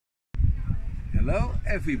Hello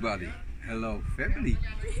everybody, hello family.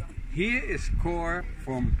 Here is Cor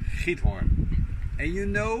from Giethoorn. And you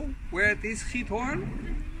know where it is,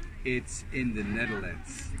 Giethoorn? It's in the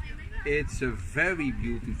Netherlands. It's a very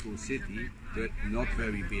beautiful city, but not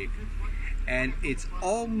very big. And it's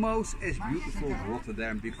almost as beautiful as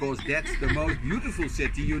Rotterdam, because that's the most beautiful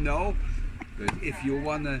city, you know. But if you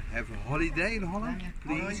want to have a holiday in Holland,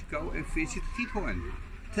 please go and visit Giethoorn.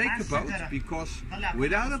 Take a boat, because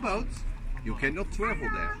without a boat you cannot travel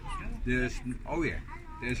there.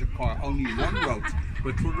 There's a car, only one road,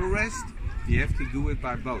 but for the rest you have to do it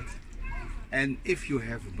by boat. And if you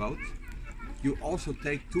have a boat, you also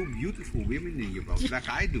take two beautiful women in your boat, like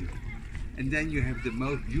I do. And then you have the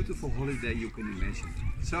most beautiful holiday you can imagine.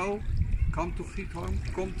 So come to Giethoorn,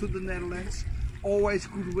 come to the Netherlands, always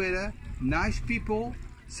good weather, nice people.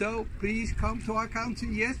 So please come to our country,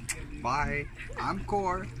 yes? Bye, I'm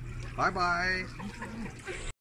Cor. Bye bye.